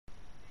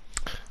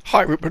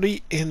Hi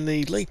everybody, in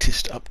the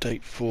latest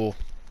update for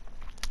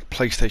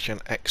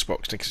PlayStation,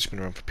 Xbox, I think it's been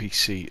around for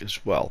PC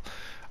as well,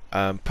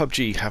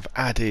 PUBG have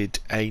added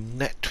a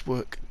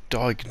network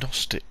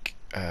diagnostic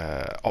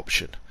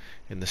option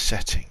in the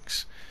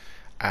settings.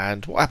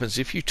 And what happens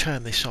if you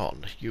turn this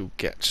on, you'll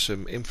get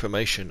some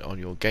information on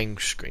your game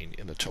screen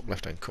in the top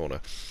left hand corner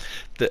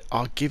that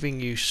are giving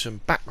you some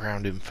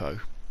background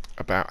info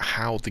about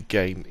how the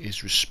game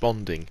is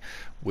responding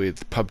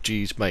with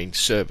PUBG's main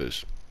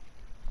servers.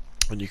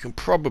 And you can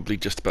probably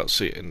just about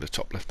see it in the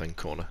top left hand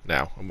corner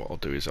now, and what I'll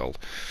do is I'll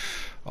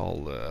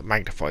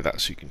magnify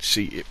that so you can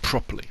see it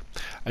properly.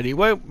 And you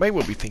may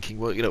well be thinking,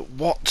 well, you know,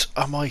 what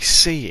am I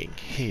seeing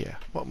here?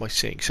 What am I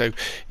seeing? So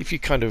if you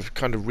kind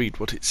of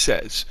read what it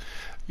says,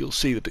 you'll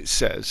see that it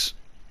says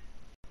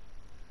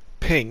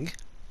ping,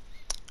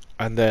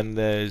 and then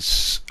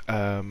there's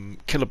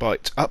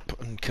kilobytes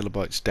up and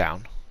kilobytes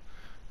down,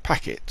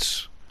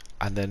 packets,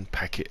 and then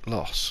packet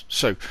loss.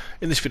 So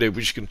in this video we're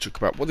just going to talk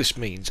about what this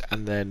means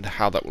and then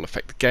how that will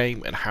affect the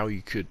game and how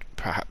you could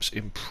perhaps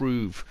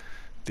improve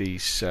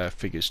these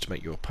figures to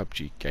make your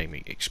PUBG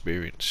gaming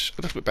experience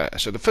a little bit better.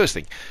 So the first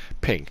thing,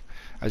 ping.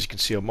 As you can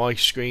see on my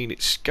screen,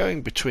 it's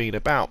going between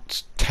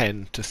about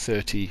 10 to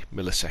 30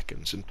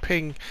 milliseconds, and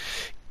ping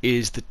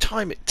is the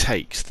time it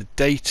takes the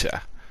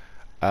data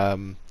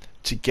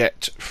to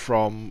get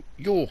from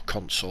your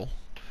console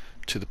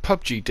to the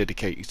PUBG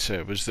dedicated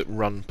servers that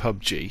run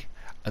PUBG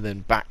and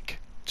then back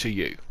to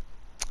you.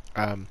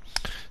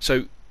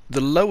 So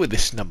the lower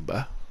this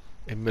number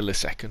in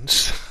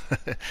milliseconds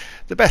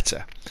the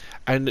better,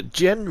 and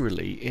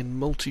generally in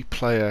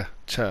multiplayer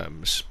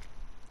terms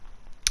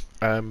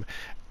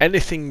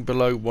anything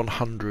below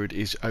 100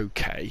 is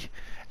okay,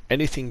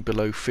 anything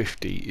below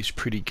 50 is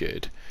pretty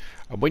good,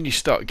 and when you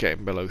start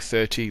getting below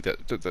 30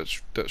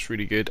 that's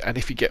really good, and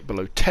if you get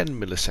below 10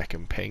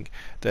 millisecond ping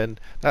then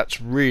that's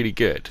really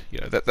good, you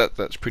know,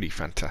 that's pretty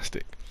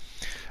fantastic.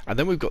 And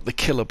then we've got the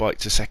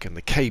kilobytes a second,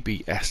 the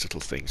KBS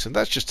little things, and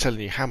that's just telling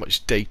you how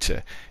much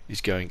data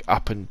is going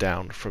up and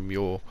down from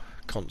your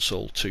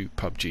console to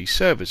PUBG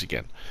servers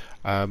again.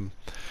 And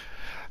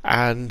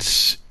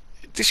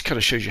this kind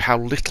of shows you how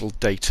little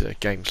data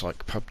games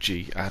like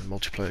PUBG and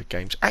multiplayer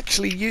games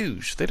actually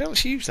use. They don't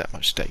actually use that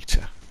much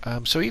data.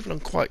 So even on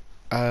quite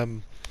I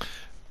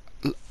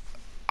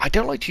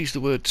don't like to use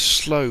the word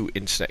slow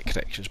internet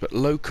connections, but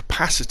low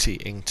capacity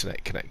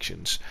internet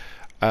connections,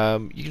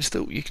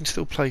 you can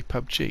still play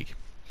PUBG.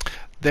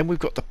 Then we've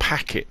got the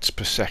packets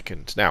per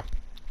second. Now,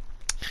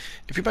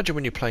 if you imagine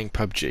when you're playing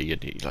PUBG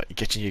and you're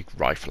getting your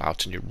rifle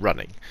out and you're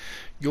running,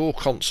 your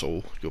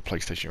console, your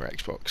PlayStation, your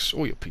Xbox,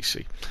 or your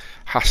PC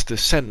has to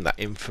send that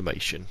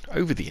information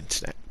over the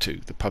internet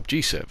to the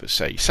PUBG servers.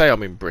 Say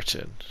I'm in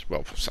Britain.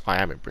 Well,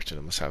 I am in Britain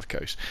on the south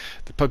coast.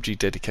 The PUBG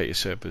dedicated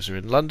servers are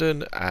in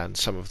London, and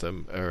some of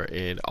them are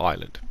in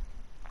Ireland.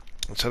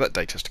 And so that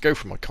data has to go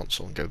from my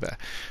console and go there.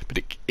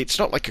 But it's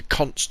not like a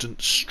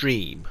constant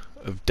stream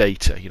of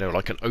data, you know,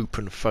 like an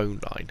open phone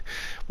line.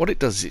 What it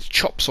does is it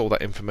chops all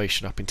that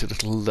information up into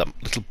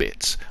little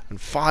bits and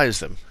fires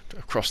them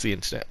across the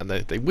internet, and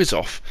they whiz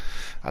off,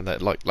 and they're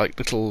like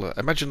little,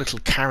 imagine little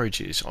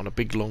carriages on a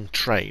big long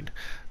train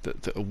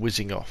that are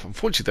whizzing off.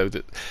 Unfortunately though,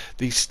 that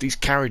these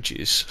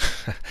carriages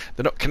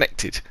they're not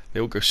connected, they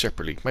all go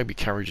separately. Maybe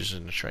carriages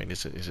in a train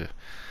is a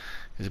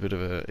bit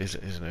of a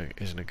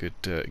isn't a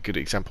good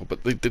example,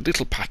 but the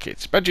little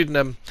packets.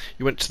 Imagine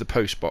you went to the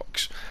post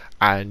box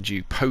and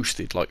you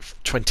posted like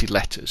 20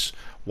 letters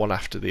one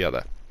after the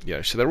other. You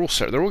know, so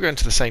they're all going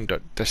to the same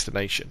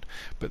destination,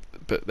 but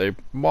they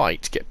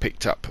might get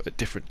picked up at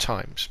different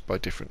times by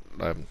different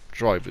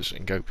drivers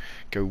and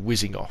go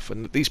whizzing off.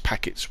 And these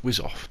packets whiz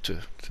off to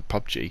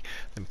PUBG,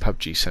 then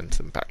PUBG sends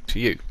them back to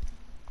you.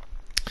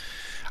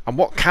 And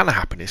what can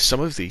happen is some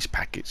of these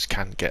packets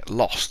can get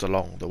lost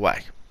along the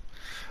way.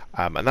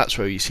 And that's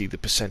where you see the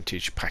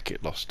percentage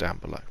packet loss down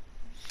below.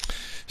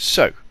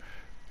 So,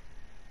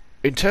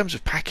 in terms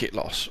of packet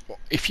loss,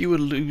 if you were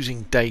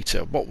losing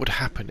data, what would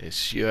happen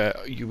is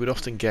you would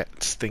often get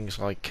things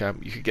like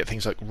you could get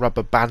things like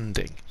rubber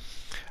banding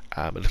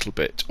a little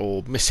bit,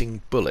 or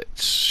missing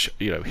bullets,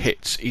 you know,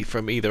 hits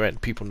from either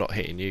end, people not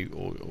hitting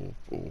you,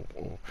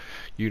 or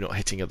you not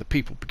hitting other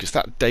people, because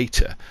that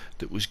data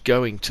that was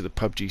going to the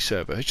PUBG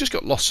server has just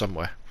got lost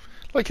somewhere.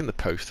 Like in the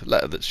post, a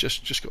letter that's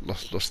just got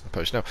lost in the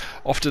post. Now,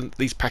 often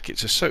these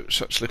packets are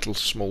such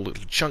small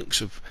little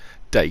chunks of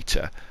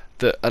data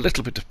that a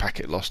little bit of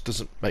packet loss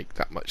doesn't make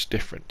that much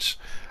difference,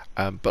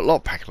 but a lot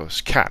of packet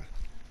loss can.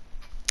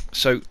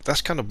 So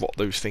that's kind of what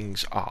those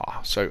things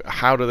are. So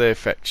how do they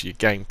affect your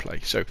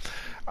gameplay? So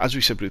as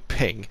we said with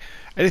ping,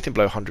 anything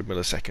below 100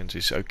 milliseconds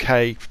is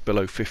okay,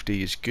 below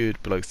 50 is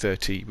good, below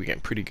 30 we're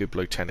getting pretty good,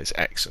 below 10 is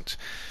excellent.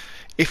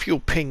 If your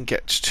ping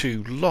gets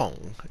too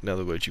long, in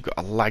other words you've got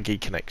a laggy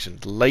connection,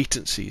 the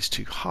latency is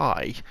too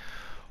high,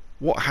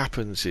 what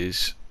happens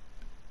is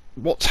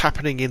what's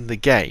happening in the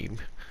game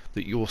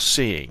that you're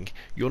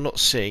not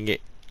seeing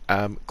it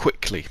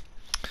quickly.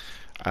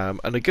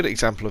 And a good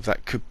example of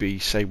that could be,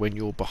 say, when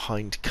you're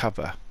behind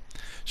cover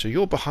So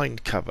you're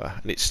behind cover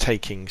and it's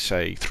taking,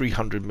 say,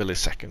 300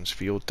 milliseconds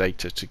for your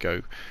data to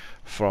go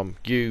from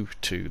you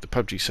to the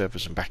PUBG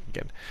servers and back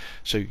again.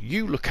 So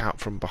you look out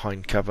from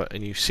behind cover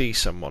and you see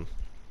someone.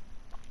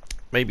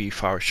 Maybe you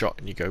fire a shot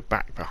and you go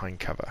back behind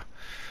cover.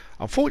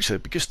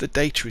 Unfortunately, because the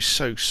data is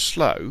so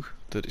slow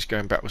that it's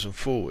going backwards and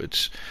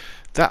forwards,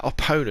 that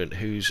opponent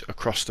who's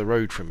across the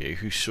road from you,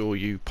 who saw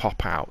you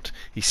pop out,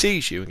 he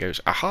sees you and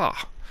goes,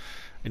 aha!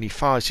 And he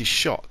fires his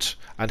shot,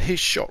 and his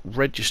shot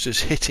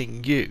registers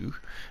hitting you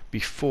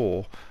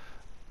before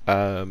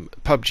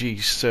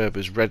PUBG's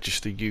servers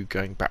register you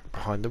going back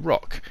behind the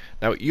rock.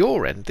 Now at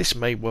your end, this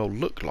may well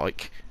look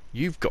like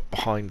you've got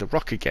behind the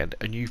rock again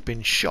and you've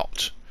been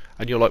shot.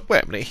 And you're like,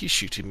 wait a minute, he's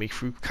shooting me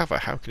through cover,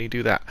 how can he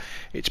do that?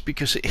 It's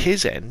because at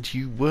his end,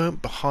 you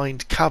weren't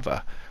behind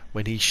cover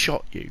when he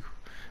shot you.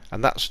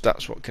 And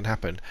that's what can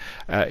happen.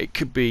 It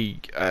could be,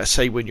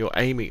 say, when you're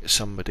aiming at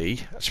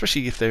somebody,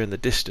 especially if they're in the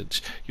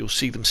distance, you'll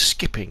see them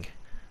skipping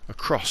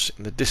across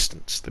in the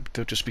distance.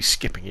 They'll just be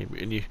skipping,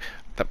 and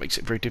that makes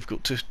it very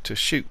difficult to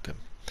shoot them.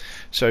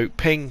 So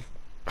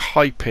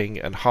high ping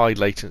and high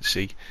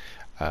latency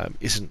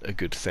isn't a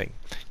good thing.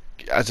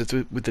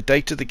 With the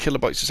data, the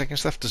kilobytes a second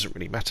stuff doesn't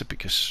really matter,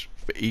 because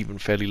even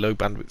fairly low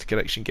bandwidth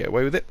connection get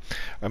away with it.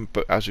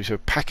 But as we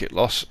said, packet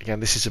loss,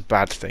 again, this is a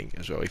bad thing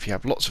as well. If you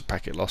have lots of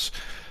packet loss,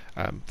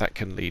 that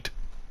can lead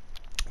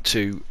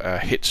to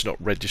hits not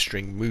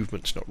registering,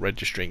 movements not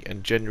registering,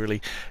 and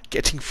generally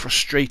getting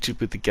frustrated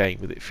with the game,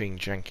 with it being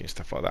janky and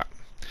stuff like that.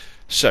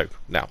 So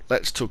now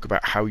let's talk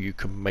about how you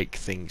can make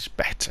things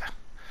better.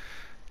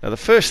 Now the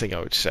first thing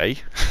I would say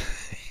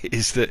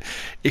is that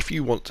if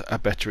you want a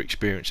better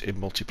experience in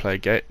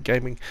multiplayer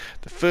gaming,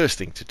 the first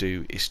thing to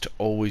do is to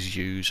always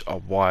use a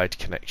wired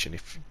connection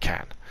if you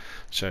can.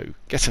 So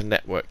get a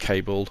network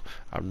cable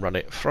and run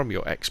it from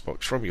your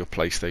Xbox, from your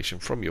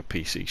PlayStation, from your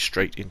PC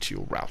straight into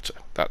your router.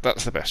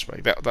 That's the best way.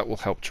 That will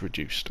help to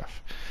reduce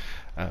stuff.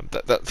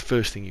 That's the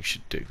first thing you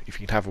should do. If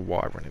you can have a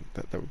wire running,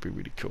 that would be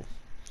really cool.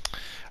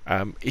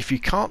 If you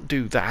can't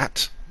do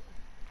that,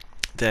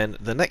 then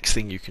the next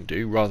thing you can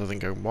do, rather than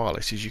going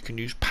wireless, is you can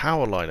use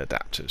Powerline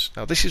adapters.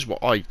 Now this is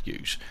what I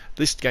use.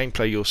 This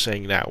gameplay you're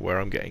seeing now, where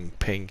I'm getting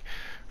ping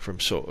from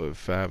sort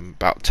of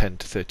about 10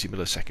 to 30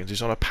 milliseconds,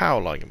 is on a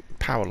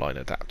Powerline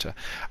adapter,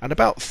 and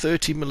about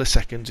 30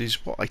 milliseconds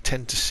is what I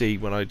tend to see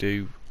when I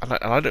do, and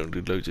I don't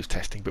do loads of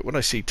testing, but when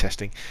I see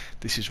testing,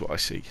 this is what I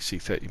see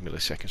 30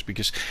 milliseconds,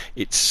 because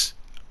it's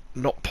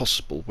not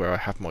possible where I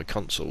have my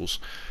consoles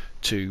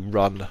to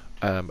run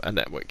a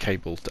network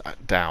cable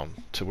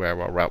down to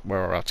where our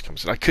router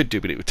comes in. I could do,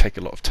 but it would take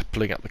a lot of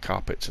pulling up the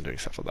carpets and doing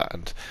stuff like that,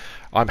 and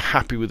I'm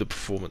happy with the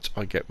performance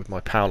I get with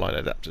my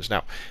Powerline adapters.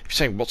 Now, if you're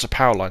saying, what's a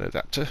Powerline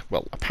adapter?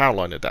 Well, a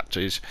Powerline adapter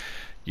is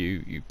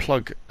you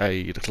plug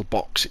a little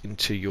box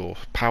into your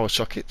power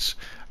sockets,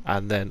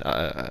 and then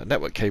a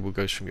network cable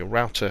goes from your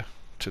router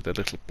to the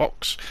little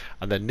box,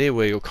 and then near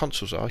where your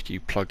consoles are, you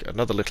plug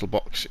another little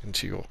box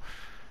into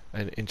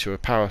a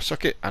power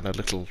socket, and a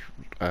little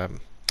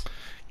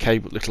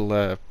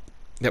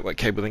network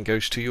cable then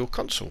goes to your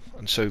console,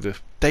 and so the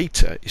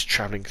data is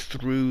traveling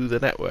through the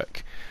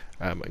network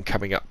and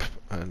coming up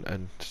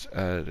and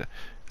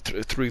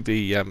through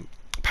the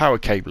power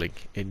cabling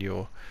in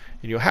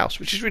your house,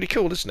 which is really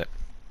cool, isn't it?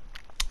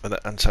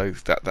 And so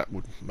that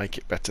would make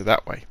it better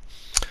that way.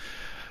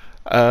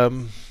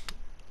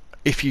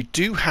 If you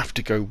do have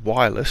to go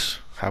wireless,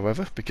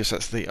 however, because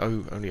that's the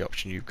only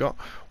option you've got,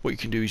 what you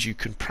can do is you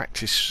can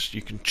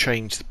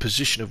change the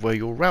position of where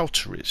your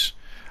router is.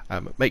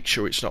 Make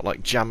sure it's not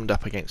like jammed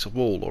up against a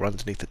wall or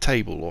underneath a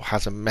table or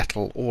has a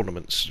metal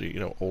ornaments,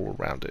 all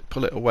around it.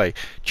 Pull it away,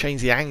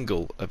 change the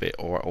angle of it,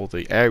 or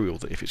the aerial,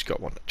 that if it's got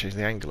one, change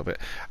the angle of it,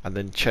 and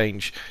then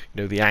change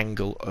the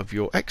angle of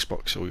your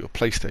Xbox or your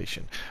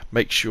PlayStation.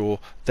 Make sure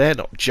they're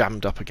not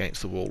jammed up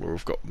against the wall or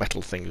have got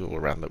metal things all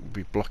around that would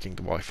be blocking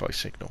the Wi-Fi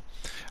signal,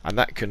 and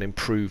that can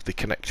improve the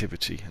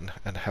connectivity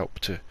and help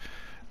to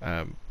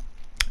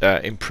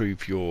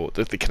improve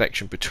the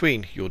connection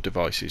between your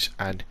devices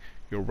and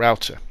your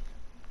router.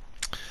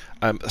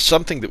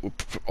 Something that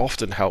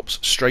often helps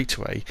straight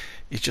away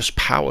is just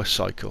power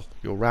cycle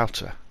your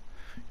router.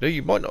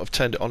 You might not have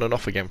turned it on and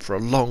off again for a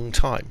long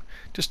time.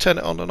 Just turn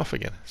it on and off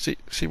again.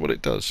 See what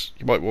it does.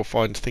 You might well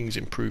find things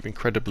improve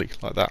incredibly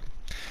like that.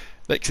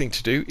 Next thing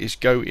to do is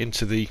go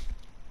into the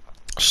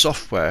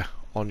software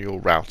on your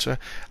router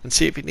and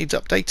see if it needs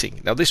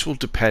updating. Now this will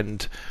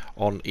depend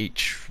on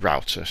each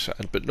router,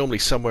 but normally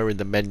somewhere in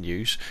the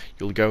menus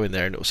you'll go in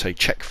there and it will say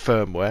check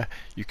firmware.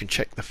 You can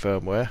check the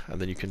firmware and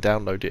then you can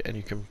download it and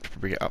you can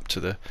bring it up to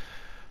the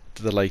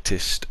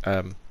latest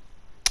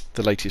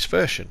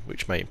version,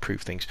 which may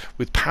improve things.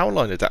 With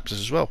Powerline adapters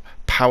as well,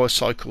 power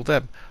cycle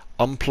them,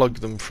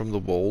 unplug them from the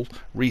wall,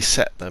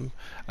 reset them,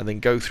 and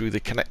then go through the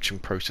connection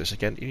process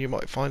again, and you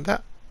might find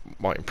that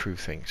might improve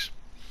things.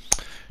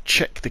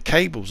 Check the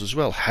cables as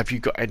well. Have you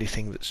got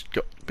anything that's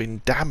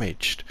been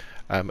damaged?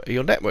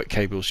 Your network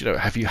cables,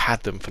 have you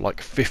had them for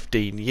like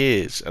 15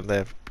 years and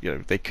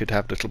they could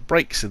have little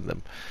breaks in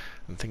them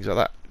and things like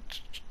that.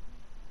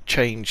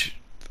 Change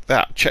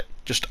that, check,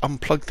 just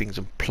unplug things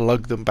and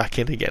plug them back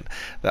in again.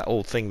 That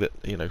old thing that,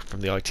 you know,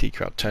 from the IT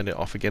crowd, turn it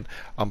off again,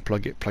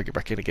 unplug it, plug it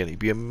back in again. You'd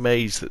be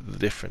amazed at the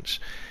difference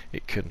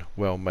it can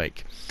well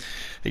make.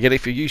 Again,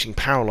 if you're using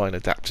Powerline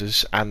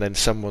adapters and then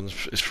someone,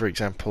 for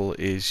example,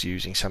 is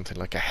using something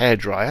like a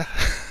hairdryer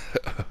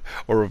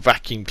or a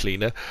vacuum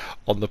cleaner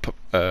on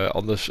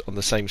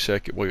the same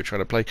circuit while you're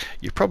trying to play,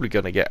 you're probably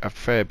going to get a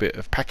fair bit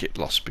of packet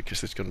loss,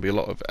 because there's going to be a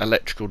lot of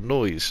electrical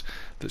noise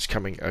that's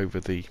coming over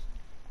the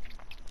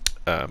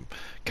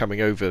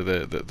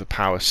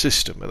power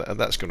system, and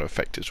that's going to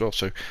affect it as well.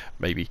 So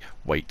maybe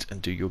wait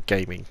and do your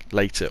gaming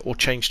later, or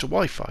change to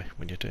Wi-Fi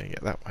when you're doing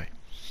it that way.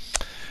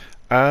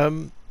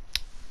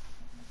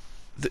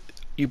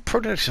 You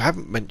probably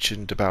haven't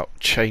mentioned about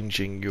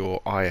changing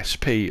your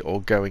ISP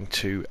or going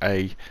to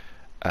a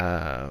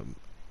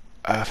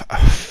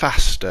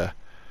faster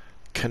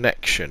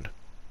connection,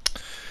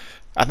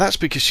 and that's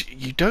because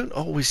you don't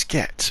always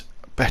get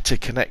better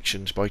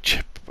connections by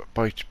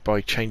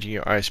changing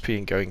your ISP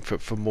and going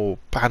for more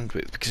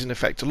bandwidth, because in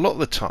effect a lot of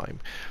the time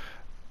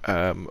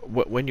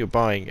when you're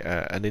buying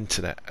an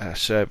internet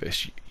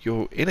service,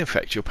 you're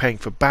paying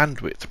for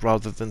bandwidth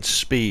rather than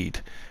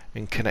speed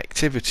and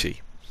connectivity.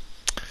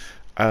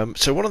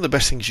 So one of the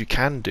best things you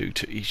can do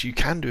is you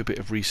can do a bit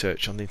of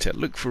research on the internet.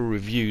 Look for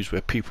reviews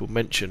where people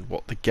mention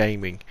what the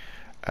gaming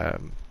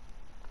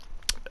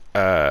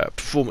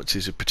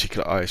performances of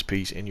particular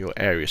ISPs in your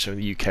area. So in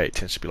the UK it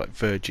tends to be like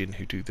Virgin,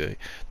 who do the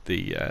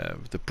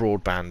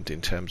broadband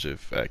in terms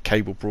of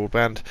cable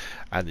broadband,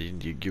 and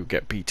then you'll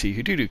get BT,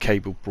 who do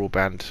cable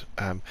broadband,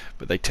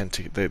 but they tend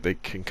to they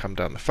can come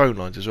down the phone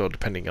lines as well,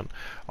 depending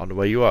on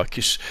where you are.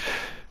 Because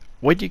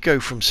when you go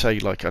from, say,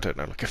 like, I don't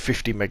know, like a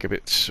 50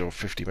 megabits or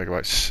 50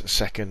 megabytes a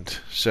second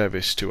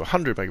service to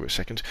 100 megabits a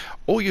second,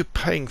 all you're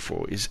paying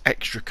for is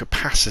extra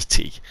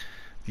capacity,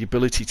 the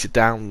ability to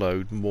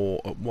download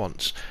more at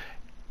once.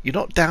 You're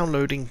not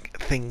downloading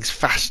things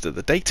faster.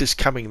 The data's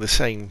coming the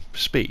same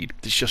speed,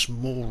 there's just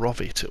more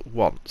of it at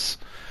once.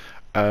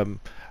 And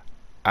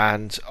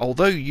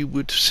although you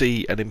would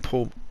see an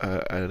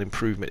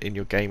improvement in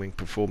your gaming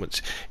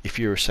performance if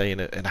you're, say, in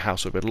a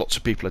household where lots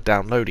of people are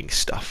downloading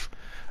stuff,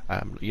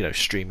 you know,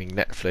 streaming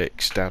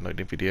Netflix,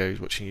 downloading videos,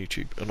 watching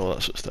YouTube, and all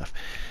that sort of stuff.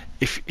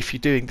 If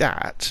you're doing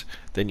that,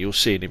 then you'll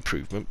see an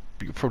improvement.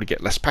 You'll probably get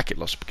less packet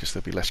loss because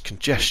there'll be less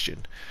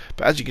congestion.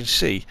 But as you can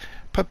see,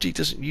 PUBG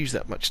doesn't use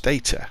that much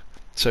data,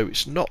 so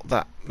it's not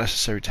that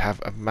necessary to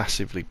have a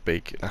massively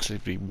big,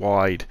 massively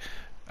wide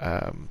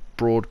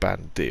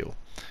broadband deal.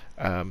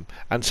 And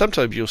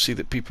sometimes you'll see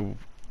that people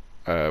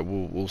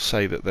will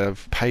say that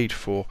they've paid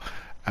for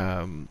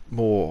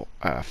more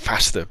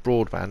faster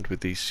broadband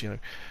with these, you know,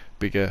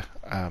 bigger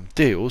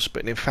deals,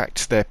 but in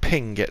fact their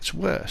ping gets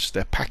worse,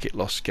 their packet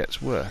loss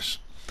gets worse,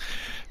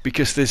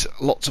 because there's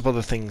lots of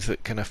other things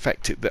that can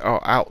affect it that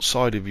are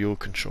outside of your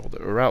control,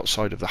 that are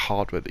outside of the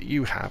hardware that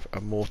you have,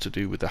 and more to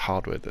do with the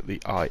hardware that the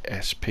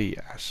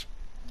ISP has.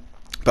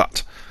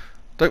 But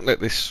don't let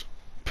this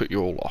put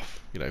you all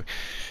off. You know,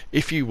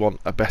 if you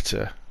want a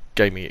better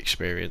gaming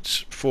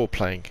experience for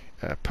playing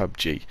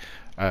PUBG,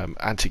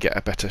 and to get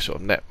a better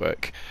sort of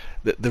network,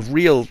 the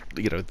real,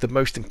 you know, the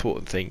most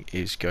important thing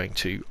is going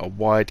to a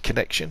wired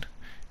connection.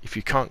 If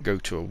you can't go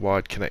to a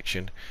wired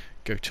connection,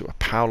 go to a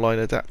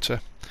Powerline adapter.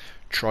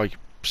 Try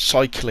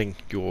cycling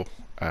your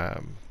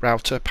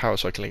router, power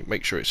cycling,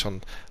 make sure it's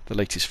on the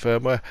latest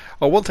firmware.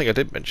 Oh, one thing I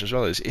didn't mention as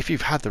well is, if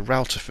you've had the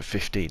router for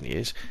 15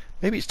 years,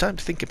 maybe it's time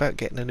to think about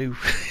getting a new,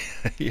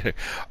 you know,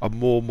 a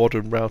more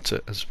modern router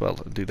as well,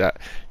 and do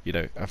that, you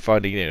know, and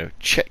finding, you know,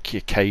 check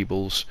your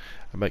cables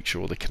and make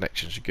sure all the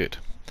connections are good.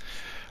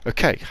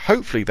 Okay,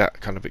 hopefully that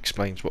kind of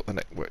explains what the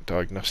network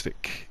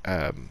diagnostic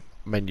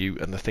menu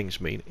and the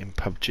things mean in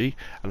PUBG,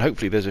 and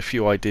hopefully there's a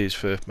few ideas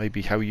for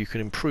maybe how you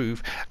can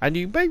improve, and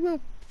you may well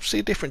see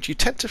a difference. You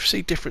tend to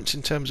see difference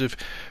in terms of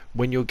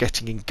when you're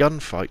getting in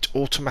gunfight,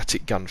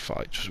 automatic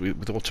gunfights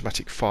with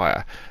automatic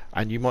fire,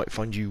 and you might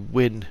find you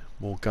win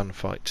more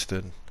gunfights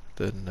than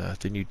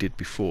you did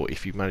before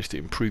if you manage to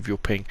improve your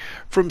ping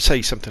from,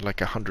 say, something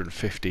like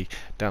 150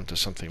 down to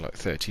something like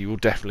 30. You will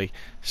definitely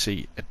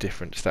see a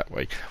difference that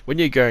way. When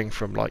you're going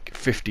from like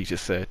 50 to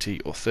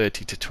 30 or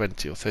 30 to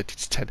 20 or 30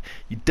 to 10,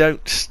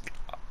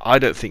 I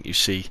don't think you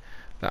see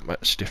that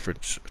much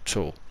difference at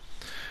all.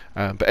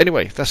 But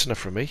anyway, that's enough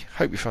from me.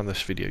 Hope you found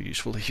this video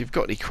useful. If you've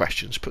got any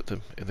questions, put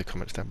them in the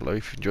comments down below.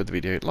 If you enjoyed the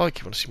video, like.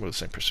 If you want to see more of the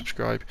same, press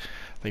subscribe.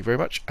 Thank you very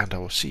much, and I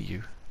will see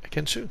you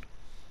again soon.